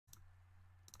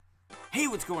Hey,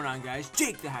 what's going on, guys?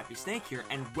 Jake the Happy Snake here,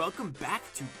 and welcome back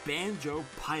to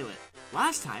Banjo-Pilot.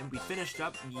 Last time, we finished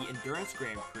up the Endurance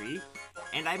Grand Prix,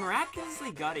 and I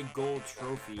miraculously got a gold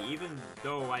trophy, even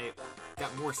though I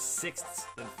got more sixths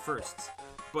than firsts.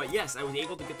 But yes, I was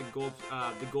able to get the gold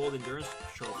Endurance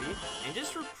Trophy, and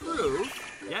just for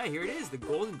proof, yeah, here it is, the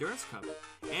Gold Endurance Cup.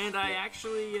 And I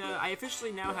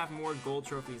officially now have more gold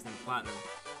trophies than platinum,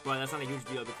 but that's not a huge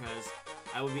deal because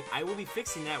I will be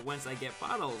fixing that once I get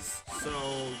bottles. So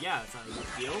yeah, it's not a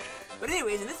huge deal. But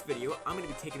anyways, in this video, I'm going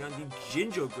to be taking on the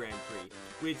Jinjo Grand Prix,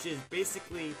 which is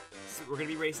basically, we're going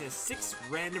to be racing 6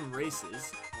 random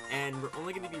races, and we're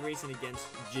only going to be racing against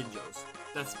Jinjos.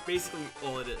 That's basically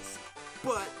all it is.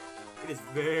 But it is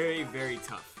very, very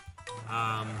tough.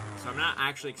 So I'm not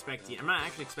actually expecting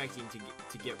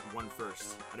to get one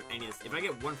first out of any of this. If I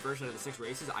get one first out of the 6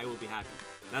 races, I will be happy.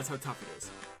 That's how tough it is.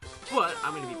 But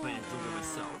I'm going to be playing as Jinjo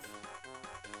myself.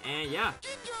 And yeah,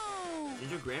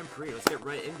 Jinjo Grand Prix. Let's get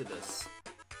right into this.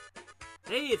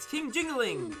 Hey, it's King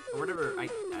Jingling! Or whatever, I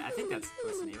think that's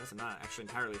what the name is. I'm not actually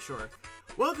entirely sure.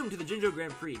 Welcome to the Jinjo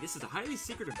Grand Prix. This is a highly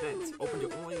secret event, open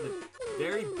to only the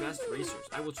very best racers.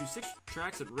 I will choose 6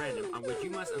 tracks at random, on which you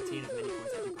must obtain as many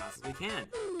points as you possibly can.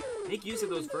 Make use of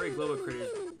those furry globo critters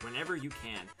whenever you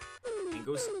can. And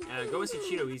go see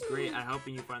Cheeto, he's great at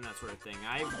helping you find that sort of thing.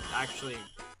 I've actually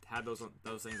had those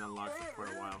things unlocked for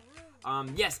quite a while.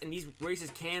 Yes, and these races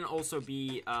can also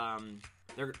be,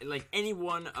 they're like any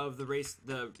one of the races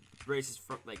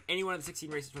from, like any one of the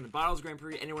 16 races from the Bottles Grand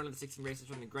Prix, any one of the 16 races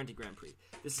from the Grunty Grand Prix.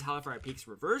 This is Hellfire Peaks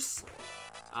Reverse,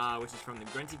 which is from the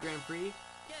Grunty Grand Prix.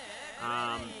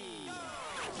 Yeah,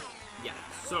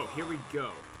 so here we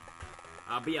go.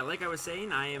 But yeah, like I was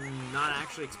saying, I am not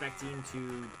actually expecting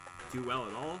to do well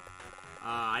at all.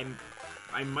 I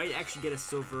might actually get a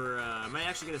silver.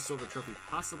 Trophy,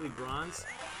 possibly bronze.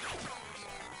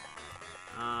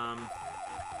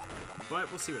 But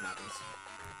we'll see what happens.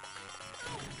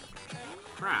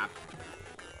 Crap.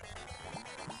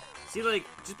 See, like,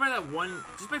 just by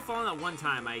falling that one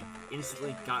time, I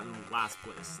instantly got in last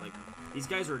place. Like, these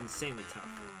guys are insanely tough.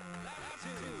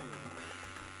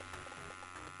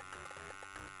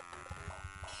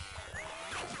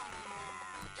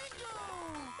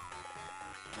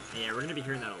 Yeah, we're gonna be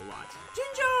hearing that a lot.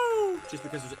 Jinjo! Just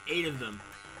because there's 8 of them.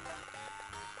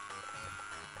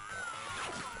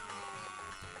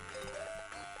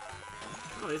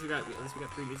 Oh, at least we got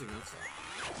 3 music notes.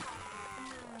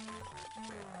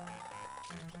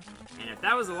 And if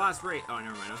that was the last race, oh,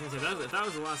 never mind. I was gonna say if that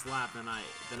was the last lap, then I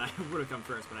would have come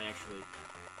first, but I actually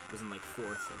was in like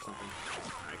 4th or something.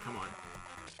 All right, come on.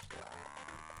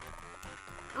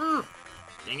 Ugh!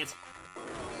 Dang it!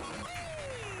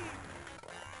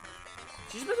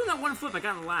 She's been doing that one flip I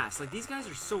got in last. Like, these guys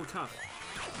are so tough.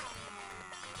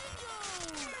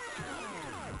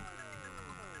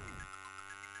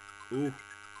 Ooh.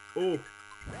 Oh.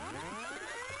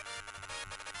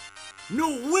 No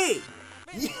way!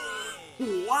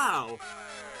 Wow!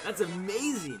 That's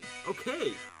amazing!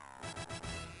 Okay.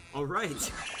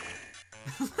 Alright.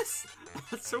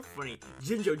 That's so funny.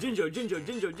 Jinjo.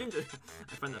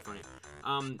 I find that funny.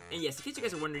 And yes, in case you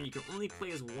guys are wondering, you can only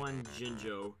play as one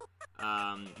Jinjo.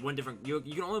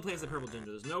 You can only play as the purple Jinjo.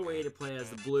 There's no way to play as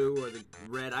the blue or the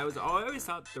red. I always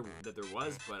thought that there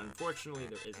was, but unfortunately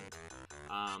there isn't.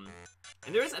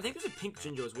 And I think there's a pink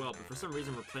Jinjo as well, but for some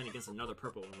reason we're playing against another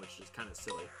purple one, which is kind of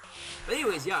silly. But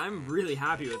anyways, yeah, I'm really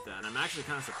happy with that. I'm actually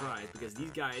kind of surprised because these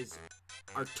guys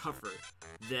are tougher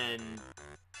than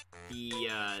the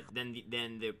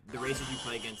racers you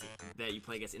play against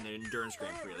in the Endurance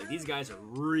Grand Prix. Like, these guys are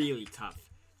really tough.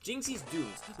 Jinxie's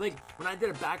dudes. Like, when I did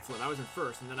a backflip, I was in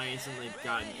 1st, and then I instantly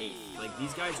got an 8th. Like,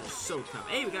 these guys are so tough.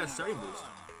 Hey, we got a starting boost.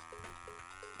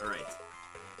 Alright.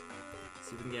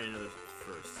 See if we can get another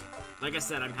first. Like I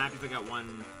said, I'm happy if I got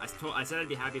one. I said I'd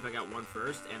be happy if I got one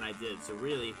first, and I did. So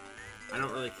really, I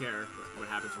don't really care what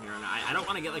happens from here on out. I don't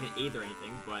want to get like an 8th or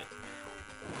anything, but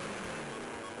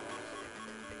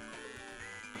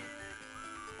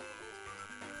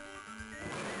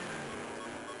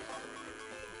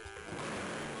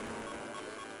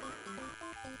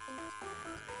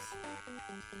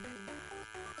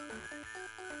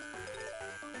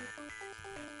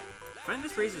I find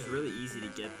this race is really easy to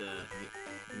get the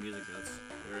music notes.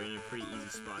 They're in a pretty easy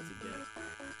spot to get.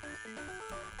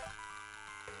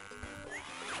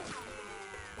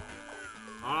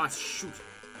 Ah, shoot!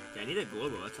 Okay, I need a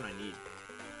Globo, that's what I need.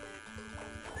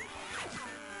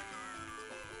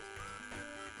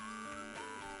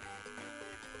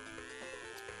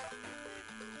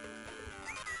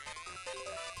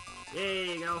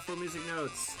 Yay, got all 4 music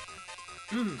notes.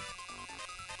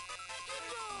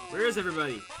 Where is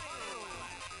everybody?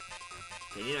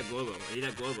 Okay, I need that Globo. I need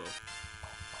that Globo.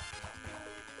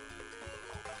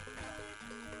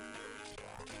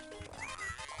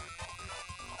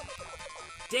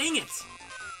 Dang it!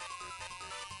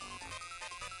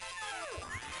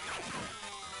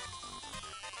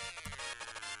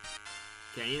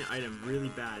 Okay, I need an item really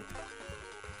bad.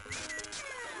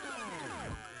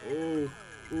 Oh,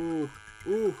 ooh,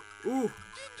 ooh, ooh,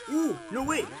 ooh, no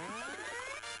wait!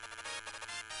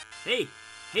 Hey,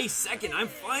 hey, second, I'm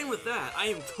fine with that. I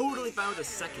am totally fine with a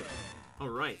second.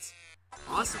 Alright,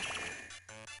 awesome.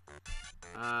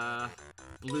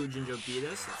 Blue Jinjo beat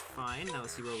us, that's fine. Now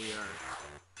let's see where we are.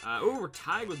 Oh, we're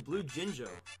tied with Blue Jinjo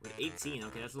with 18.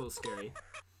 Okay, that's a little scary.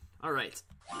 Alright.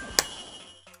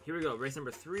 Here we go, race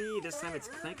number 3. This time it's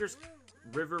Clanker's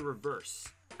River Reverse.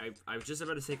 I was just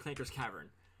about to say Clanker's Cavern,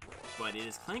 but it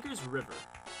is Clanker's River.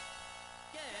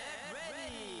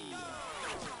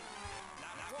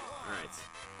 Alright.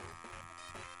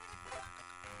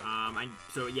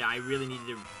 So yeah, I really need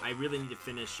to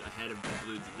finish ahead of the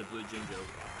blue Jinjo,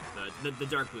 the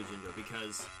dark blue Jinjo,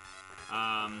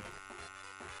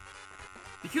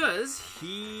 because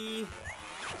he,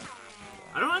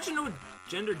 I don't actually know what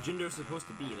gender Jinjo is supposed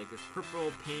to be. Like, there's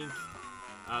purple, pink,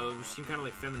 which seem kind of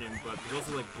like feminine, but there's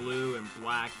also like blue and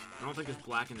black. I don't think there's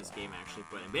black in this game actually,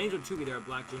 but in Banjo-Tooie there are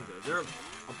black Jinjos. There are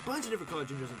a bunch of different colored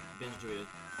Jinjos in Banjo-Tooie.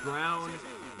 Brown,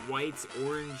 white,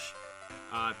 orange,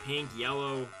 pink,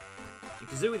 yellow. In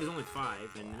Kazooie there's only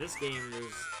 5, and in this game there's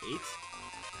 8,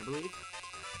 I believe.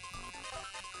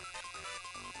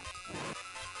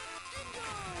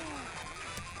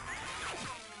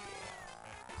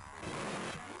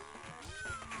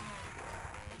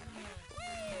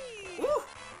 Woo!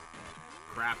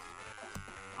 Crap.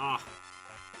 Ah.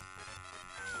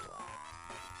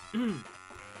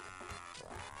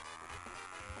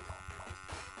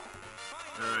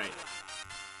 Alright.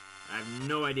 I have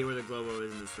no idea where the Globo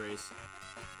is in this race.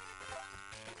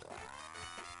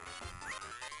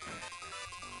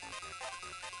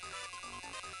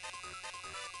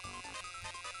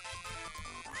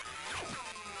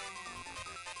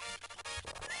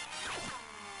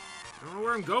 I don't know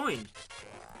where I'm going.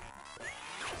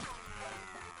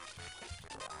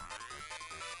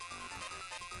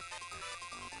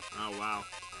 Oh wow.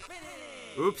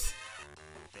 Oops.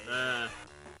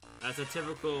 That's a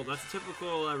typical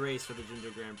race for the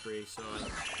Jinjo Grand Prix. So,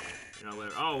 you know,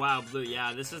 whatever. Oh wow, blue.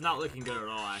 Yeah, this is not looking good at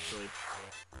all, actually.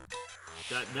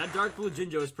 That dark blue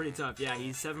Jinjo is pretty tough. Yeah,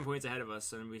 he's 7 points ahead of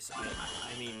us, and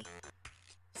I mean,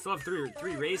 still have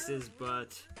three races,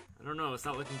 but I don't know. It's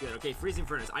not looking good. Okay, Freezing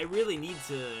Furnace. I really need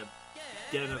to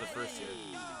get another first here,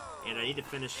 and I need to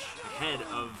finish ahead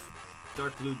of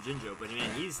dark blue Jinjo. But man,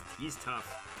 he's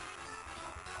tough.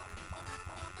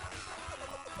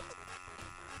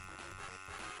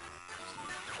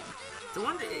 So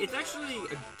it's actually,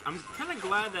 I'm kind of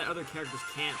glad that other characters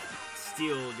can't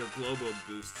steal your Globo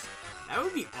boosts. That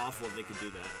would be awful if they could do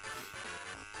that.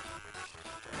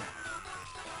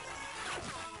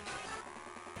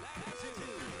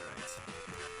 Alright.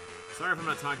 Sorry if I'm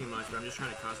not talking much, but I'm just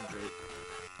trying to concentrate.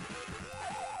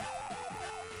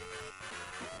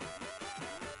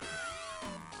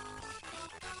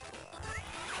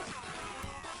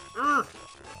 Urgh!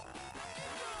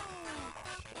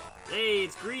 Hey,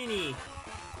 it's Greenie!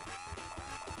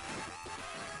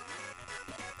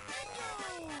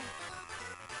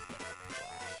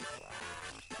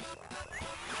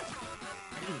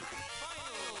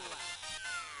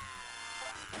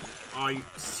 Are you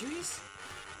serious?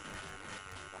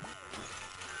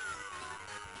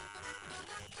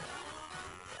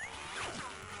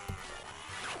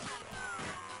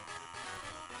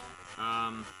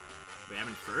 Wait, I'm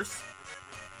in first?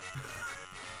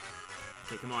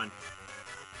 Okay, come on.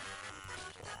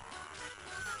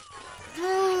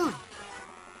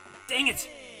 Dang it!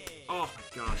 Oh my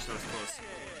gosh, that was close.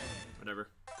 Whatever.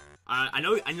 I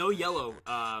know yellow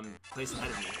placed ahead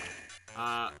of me.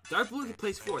 Dark blue can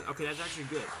place 4th. Okay, that's actually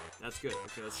good. That's good.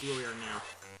 Okay, let's see where we are now.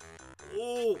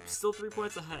 Oh, still 3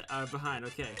 points ahead, behind.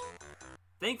 Okay.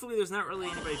 Thankfully, there's not really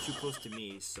anybody too close to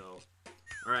me, so.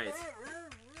 Alright.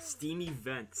 Steamy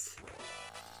Vent.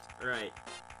 Alright.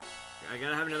 I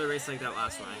gotta have another race like that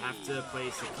last one. I have to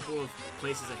place a couple of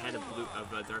places ahead of blue,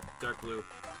 dark blue.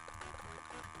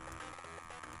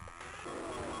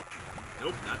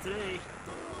 Nope, not today.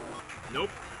 Nope.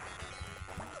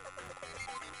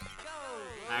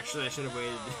 Actually, I should have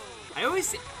waited. I always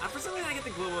say, for some reason I get the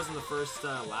Globos in the first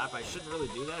lap. I shouldn't really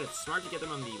do that. It's smart to get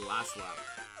them on the last lap.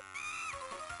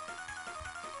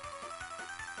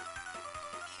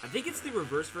 I think it's the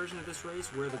reverse version of this race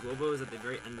where the Globo is at the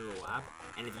very end of the lap,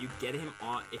 and if you get him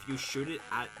on, if you shoot it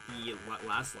at the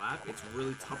last lap, it's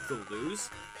really tough to lose,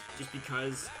 just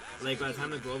because like by the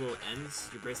time the Globo ends,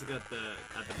 you're basically at the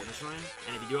finish line,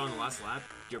 and if you do it on the last lap,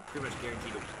 you're pretty much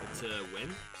guaranteed to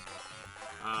win.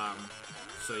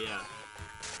 So yeah.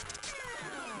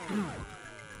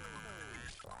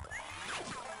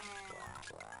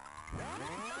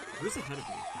 Who's ahead of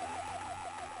me?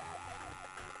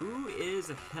 Who is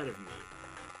ahead of me?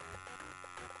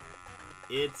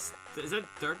 Is that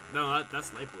dark? No,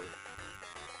 that's light blue.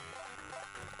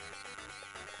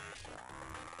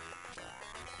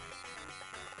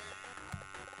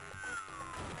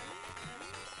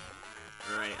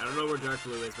 Alright, I don't know where dark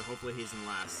blue is, but hopefully he's in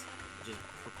last. Which is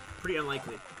pretty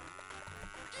unlikely.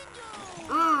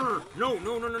 No, no,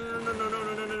 no, no, no, no, no, no,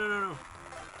 no, no, no, no, no.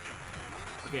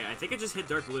 Okay, I think I just hit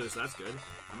dark blue, so that's good.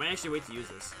 I might actually wait to use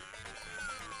this.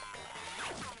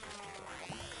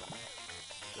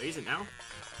 Do I use it now?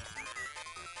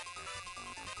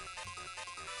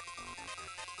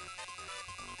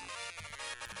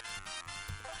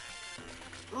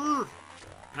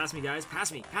 Pass me, guys.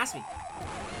 Pass me. Pass me.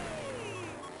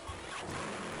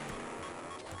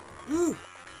 Woo!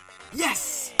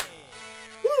 Yes!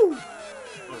 Woo!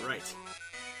 Alright.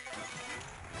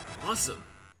 Awesome.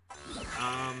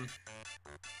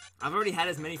 I've already had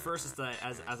as many firsts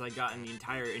as I got in the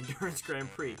entire Endurance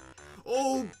Grand Prix.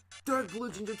 Oh, Dark Blue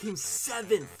Jinjo came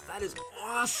 7th. That is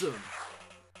awesome.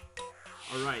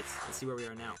 Alright, let's see where we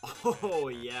are now. Oh,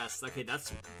 yes. Okay,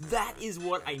 that is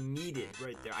what I needed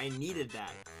right there. I needed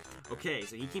that. Okay,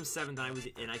 so he came 7th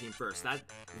and I came 1st.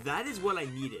 That is what I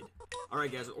needed.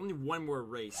 Alright, guys, only one more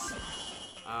race.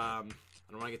 I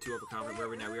don't want to get too overconfident. Where are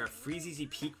we now? We are at Freezeezy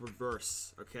Peak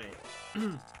Reverse. Okay.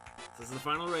 So this is the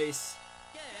final race.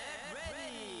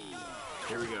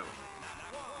 Here we go.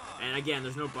 And again,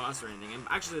 there's no boss or anything. And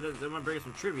actually, that might bring us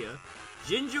some trivia.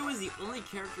 Jinjo is the only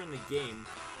character in the game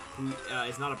who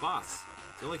is not a boss.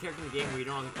 It's the only character in the game where you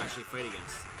don't actually fight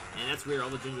against. And that's weird, all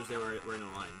the Jinjos there were in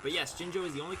a line. But yes, Jinjo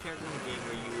is the only character in the game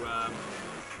where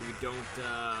you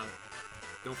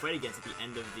don't fight against at the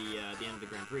end of the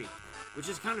Grand Prix. Which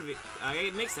is kind of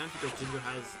it makes sense because Jinjo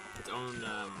has its own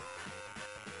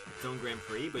Grand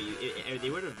Prix, but they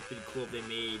would have been cool if they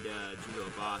made Jinjo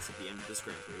a boss at the end of this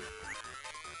Grand Prix,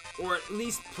 or at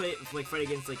least fight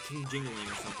against like King Jingling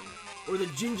or something, or the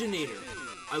Jinjonator.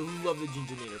 I love the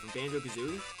Jinjonator from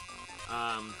Banjo-Kazooie.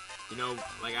 You know,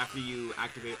 like after you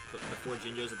activate the 4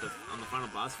 Jinjos on the final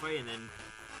boss fight, and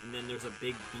then there's a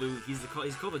big blue. He's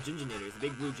called the Jinjonator. He's a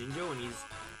big blue Jinjo, and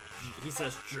he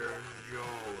says Jinjo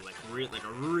like a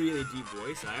really deep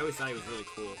voice. I always thought he was really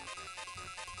cool.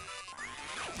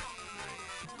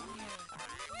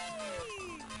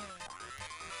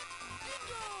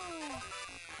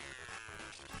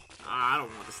 I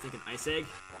don't want the stinking ice egg.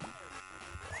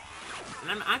 And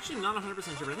I'm actually not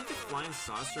 100% sure, but I think the flying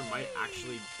saucer might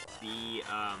actually be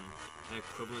an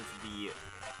equivalent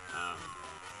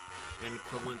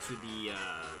to the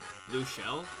blue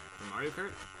shell from Mario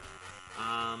Kart.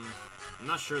 I'm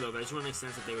not sure though, but I just want to make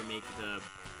sense that they would make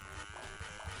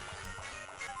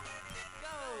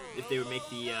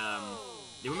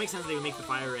it would make sense that they would make the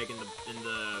fire egg and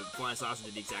the flying saucer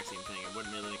do the exact same thing. It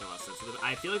wouldn't really make a lot of sense. So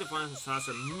I feel like the flying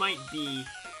saucer might be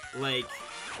like,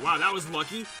 wow, that was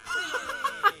lucky.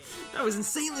 That was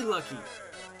insanely lucky.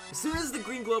 As soon as the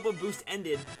green global boost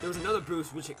ended, there was another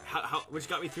boost which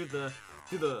got me through the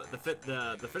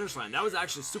finish line. That was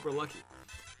actually super lucky.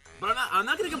 But I'm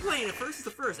not gonna complain. At first, it's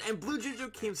the first, and Blue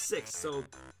Jinjo came 6th, so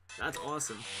that's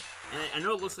awesome. And I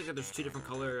know it looks like there's 2 different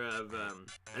color of.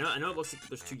 I know it looks like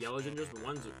there's 2 yellow Jinjos, but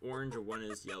one's orange or one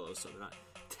is yellow, so they're not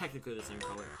technically the same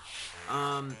color.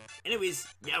 Anyways,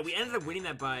 yeah, we ended up winning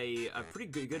that by a pretty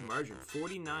good margin.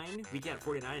 49, we got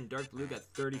 49, and Dark Blue got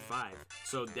 35.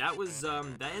 So that was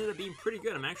that ended up being pretty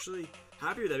good. I'm actually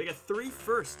happy with that. We got 3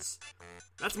 firsts.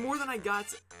 That's more than I got.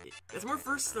 That's more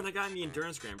firsts than I got in the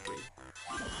Endurance Grand Prix,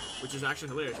 which is actually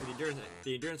hilarious.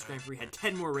 The Endurance Grand Prix had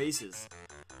 10 more races.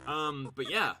 But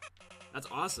yeah, that's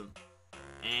awesome.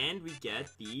 And we get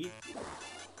the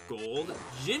gold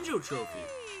Jinjo trophy.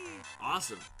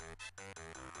 Awesome.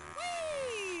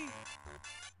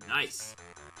 Nice.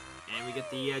 And we get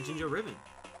the Jinjo ribbon.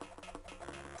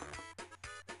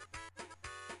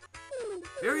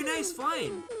 Very nice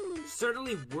flying.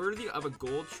 Certainly worthy of a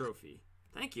gold trophy.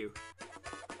 Thank you.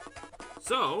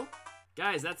 So,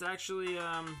 guys, that's actually,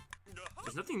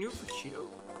 there's nothing new for Cheeto.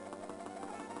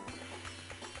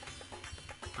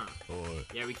 Huh.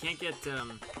 Yeah, we can't get,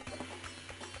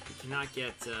 we cannot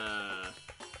get,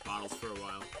 bottles for a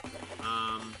while.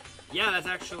 Yeah, that's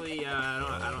actually, I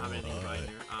don't have anything to buy in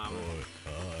here.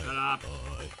 Stop.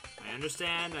 I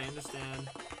understand.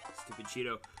 Stupid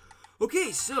Cheeto.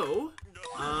 Okay, so,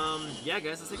 yeah,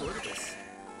 guys, let's take a look at this.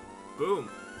 Boom.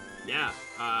 Yeah,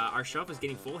 our shelf is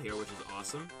getting full here, which is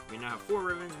awesome. We now have 4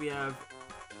 ribbons. We have,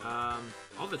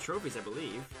 all the trophies, I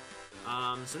believe.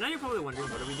 So now you're probably wondering,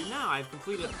 what do we do now? I've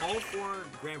completed all 4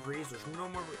 Grand Prix. There's no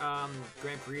more,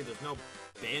 Grand Prix. There's no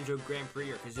Banjo Grand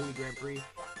Prix or Kazooie Grand Prix.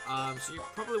 So you're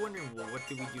probably wondering, well, what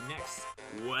do we do next?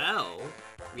 Well,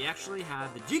 we actually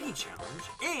have the Jiggy Challenge,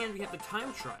 and we have the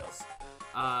Time Trials,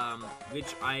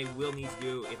 which I will need to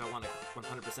do if I want to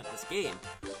 100% this game.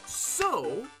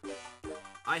 So,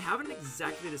 I haven't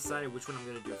exactly decided which one I'm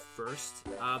going to do first.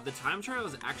 The Time Trial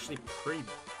is actually pretty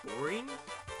boring.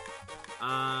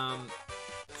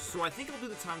 So I think I'll do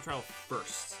the Time Trial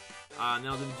first. Then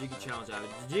I'll do the Jiggy Challenge after.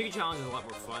 The Jiggy Challenge is a lot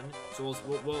more fun, so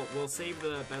we'll save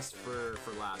the best for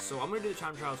last. So I'm gonna do the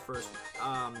Time Trials first,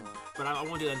 but I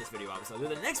won't do that in this video, obviously. I'll do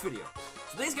that in the next video.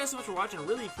 So thanks guys so much for watching, I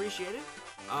really appreciate it.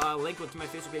 Link to my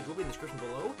Facebook page will be in the description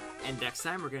below, and next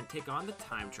time we're gonna take on the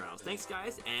Time Trials. Thanks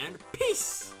guys, and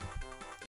peace!